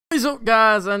What is up,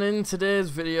 guys? And in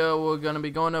today's video we're going to be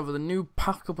going over the new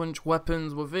pack-a-punch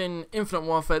weapons within Infinite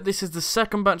Warfare. This is the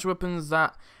second batch of weapons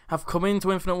that have come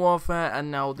into Infinite Warfare,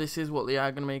 and now this is what they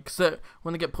are going to make. So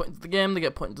when they get put into the game, they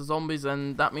get put into zombies,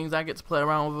 and that means I get to play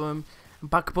around with them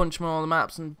and pack-a-punch them on all the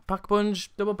maps, and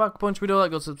pack-a-punch, double pack-a-punch, we do all that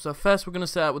good stuff. So first we're going to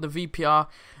start with the VPR.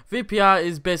 VPR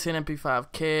is basically an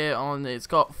MP5K on, it's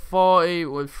got 40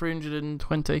 with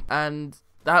 320, and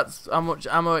that's how much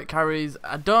ammo it carries.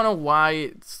 I don't know why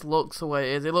it looks the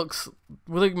way it is. It looks,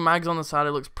 with the mags on the side,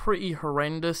 it looks pretty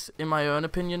horrendous in my own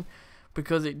opinion,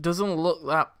 because it doesn't look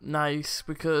that nice,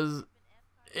 because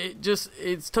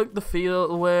it's took the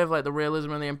feel away of like the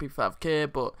realism in the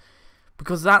MP5K, but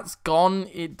because that's gone,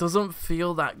 it doesn't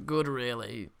feel that good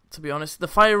really, to be honest. The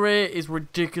fire rate is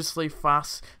ridiculously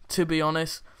fast, to be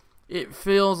honest. It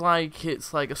feels like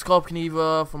it's like a Scorpion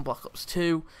Evo from Black Ops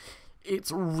 2.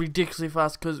 It's ridiculously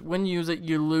fast, because when you use it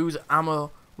you lose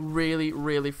ammo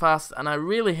really fast, and I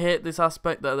really hate this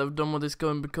aspect that they've done with this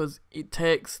gun, because it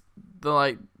takes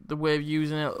the way of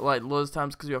using it like loads of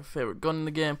times, because you have a favourite gun in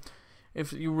the game.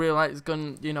 If you realise this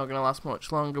gun, you're not going to last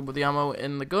much longer with the ammo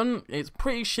in the gun. It's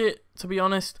pretty shit, to be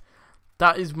honest.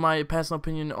 That is my personal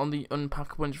opinion on the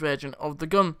unpack-a-punch version of the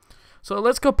gun. So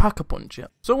let's go pack-a-punch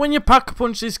it. So when you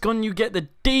pack-a-punch this gun, you get the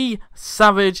D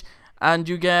Savage, and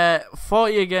you get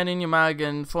 40 again in your mag,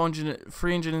 and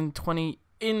 320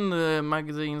 in the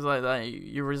magazines like that,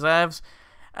 your reserves.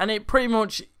 And it pretty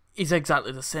much is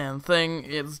exactly the same thing.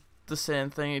 It's the same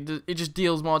thing. It just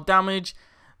deals more damage.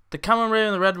 The camo ray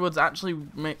and the redwoods actually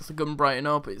makes the gun brighten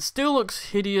up. It still looks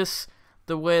hideous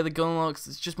the way the gun looks.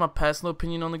 It's just my personal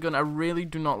opinion on the gun. I really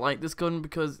do not like this gun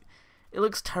because it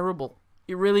looks terrible.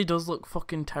 It really does look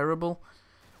fucking terrible.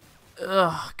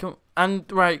 Ugh,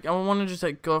 and right, I want to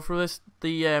just go through this.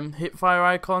 The hipfire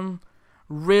icon,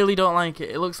 really don't like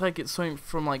it. It looks like it's something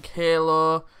from like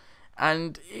Halo,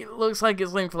 and it looks like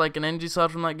it's linked for like an energy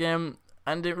sword from that game,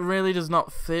 and it really does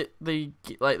not fit the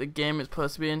game it's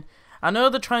supposed to be in. I know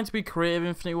they're trying to be creative,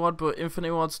 Infinity Ward, but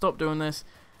Infinity Ward, stop doing this,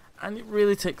 and it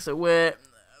really takes it away.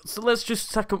 So let's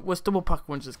just let's double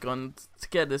pack-a-punch this gun to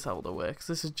get this out of the way, because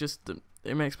this is just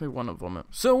it makes me want to vomit.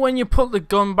 So when you put the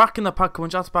gun back in the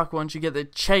pack-a-punch, after pack-a-punch, you get the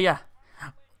Cheya.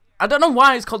 I don't know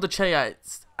why it's called the Cheya.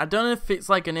 I don't know if it's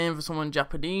like a name for someone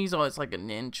Japanese, or it's like an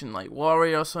ancient like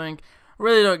warrior or something. I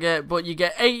really don't get it, but you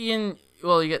get 80 in,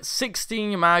 well, you get 60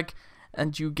 in your mag,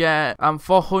 and you get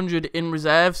 400 in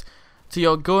reserves to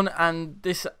your gun, and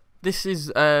this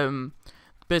is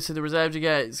basically the reserves you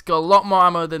get. It's got a lot more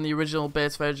ammo than the original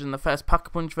base version, the first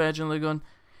pack-a-punch version of the gun,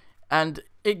 and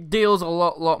it deals a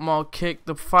lot more kick.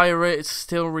 The fire rate is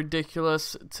still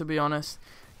ridiculous, to be honest,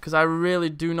 because I really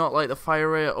do not like the fire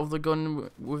rate of the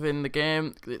gun within the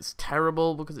game. It's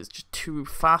terrible because it's just too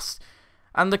fast,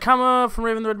 and the camo from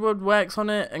Raven the Redwood works on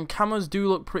it, and camos do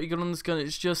look pretty good on this gun.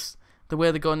 It's just the way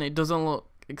the gun, it doesn't look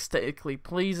aesthetically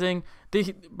pleasing.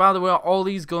 By the way, all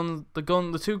these guns,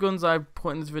 the two guns I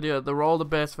put in this video, they're all the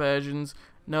base versions,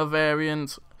 no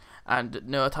variants and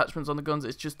no attachments on the guns.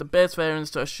 It's just the base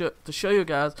variants to show you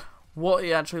guys what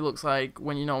it actually looks like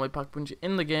when you normally pack-a-punch it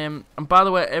in the game. And by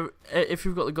the way, if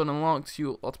you've got the gun unlocked,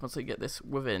 you automatically get this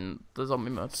within the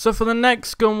zombie mode. So for the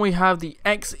next gun, we have the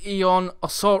EON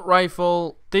assault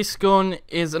rifle. This gun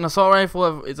is an assault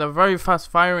rifle. It's a very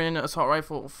fast firing assault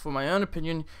rifle, for my own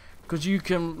opinion, because you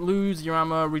can lose your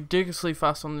ammo ridiculously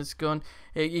fast on this gun.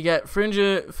 You get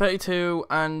 332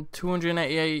 and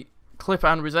 288 clip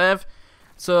and reserve,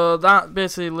 so that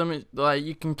basically limits, like,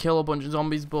 you can kill a bunch of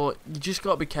zombies, but you just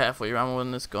gotta be careful with your ammo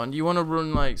in this gun. You want to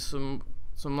run like some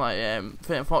like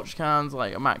Fatal Fortress cans,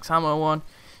 like a max ammo one.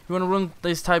 You want to run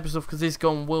this type of stuff, because this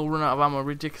gun will run out of ammo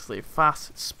ridiculously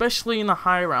fast, especially in the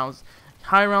high rounds.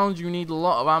 High rounds, you need a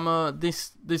lot of ammo.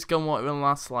 This gun won't even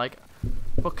last like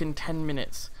fucking 10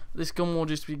 minutes. This gun will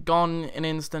just be gone in an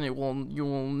instant. You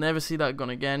will never see that gun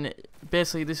again.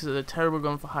 Basically, this is a terrible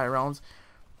gun for high rounds,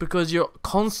 because you're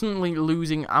constantly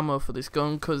losing ammo for this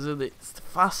gun, because it's the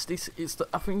fastest.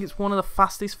 I think it's one of the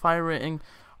fastest fire rating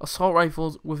assault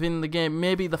rifles within the game.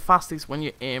 Maybe the fastest when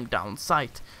you aim down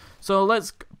sight. So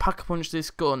let's pack-a-punch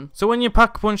this gun. So when you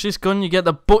pack-a-punch this gun, you get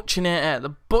the Butchinator.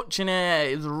 The Butchinator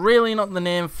is really not the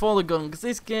name for the gun, because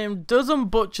this game doesn't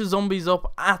butcher zombies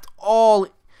up at all.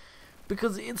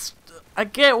 Because I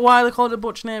get why they call it a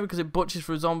Butchinator, because it butchers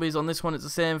through zombies. On this one, it's the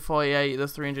same 48, the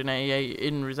 388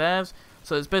 in reserves.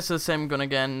 So it's basically the same gun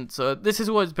again. So this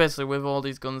is what it's basically with all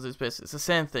these guns. It's the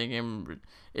same thing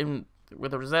in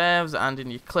with the reserves and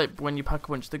in your clip when you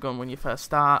pack-a-punch the gun when you first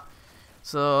start.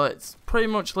 So it's pretty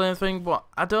much the same thing, but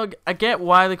I get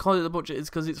why they call it the Butcher. It's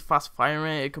because it's fast firing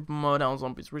rate. It could mow down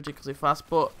zombies ridiculously fast.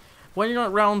 But when you're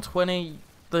at round 20,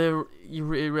 it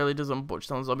really doesn't budge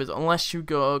down zombies unless you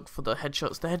go for the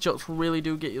headshots. The headshots really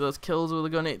do get you those kills with the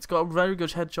gun. It's got a very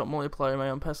good headshot multiplier in my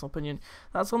own personal opinion.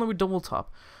 That's only with double tap.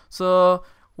 So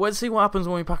let's see what happens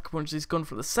when we pack a punch this gun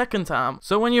for the second time.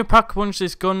 So when you pack a punch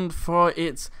this gun for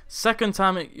its second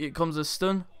time, it comes as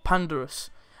stun Pandarus.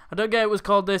 I don't get it was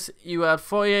called this. You had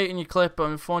 48 in your clip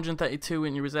and 432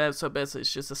 in your reserve, so basically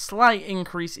it's just a slight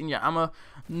increase in your ammo.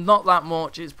 Not that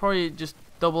much. It's probably just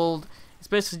doubled. It's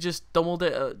basically just doubled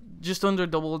it, just under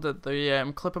doubled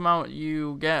the clip amount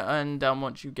you get and how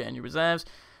much you get in your reserves.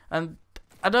 And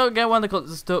I don't get why they call it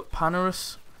the stun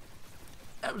Pandarus.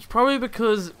 It was probably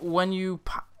because when you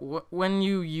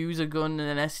use a gun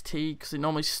in an ST, because it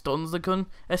normally stuns the gun.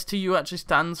 STU actually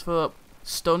stands for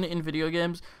stun in video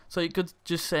games, so you could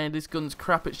just say this gun's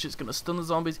crap, it's just gonna stun the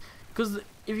zombies. Because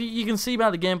if you can see by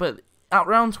the gameplay, at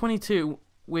round 22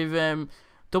 with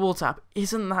double tap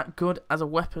isn't that good as a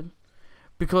weapon,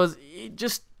 because it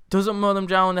just doesn't mow them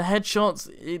down. The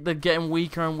headshots, they're getting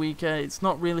weaker and weaker. It's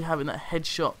not really having that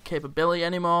headshot capability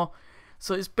anymore.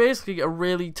 So it's basically a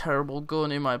really terrible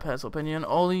gun in my personal opinion.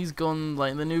 All these guns,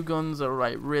 like the new guns, are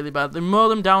like really bad. They mow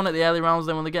them down at the early rounds,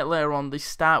 then when they get later on, they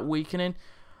start weakening.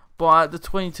 But at the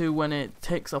 22, when it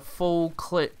takes a full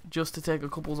clip just to take a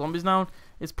couple zombies down,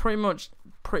 it's pretty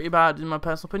bad in my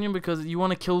personal opinion, because you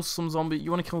want to kill some zombies. You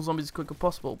want to kill zombies as quick as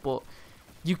possible, but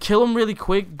you kill them really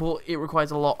quick. But it requires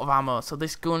a lot of ammo. So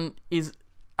this gun is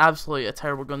absolutely a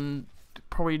terrible gun.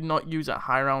 Probably not use at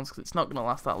high rounds because it's not gonna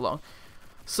last that long.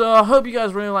 So I hope you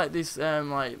guys really like this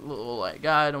little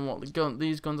guide on what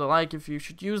these guns are like. If you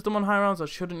should use them on high rounds or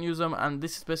shouldn't use them. And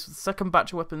this is basically the second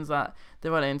batch of weapons that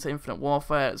they've added into Infinite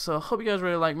Warfare. So I hope you guys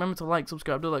really like. Remember to like,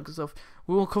 subscribe, do that good stuff.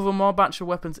 We will cover more batch of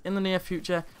weapons in the near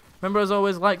future. Remember, as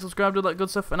always, like, subscribe, do that good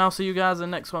stuff. And I'll see you guys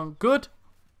in the next one. Goodbye.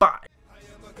 I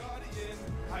am a guardian,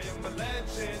 I am a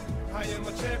legend, I am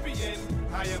a champion,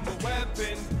 I am a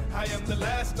weapon, I am the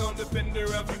last known defender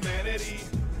of humanity.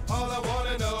 All I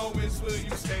wanna know is, will you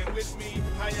stand with me?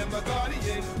 I am a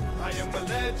guardian, I am a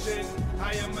legend,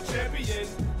 I am a champion,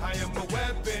 I am a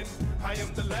weapon, I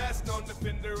am the last known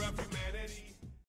defender of humanity.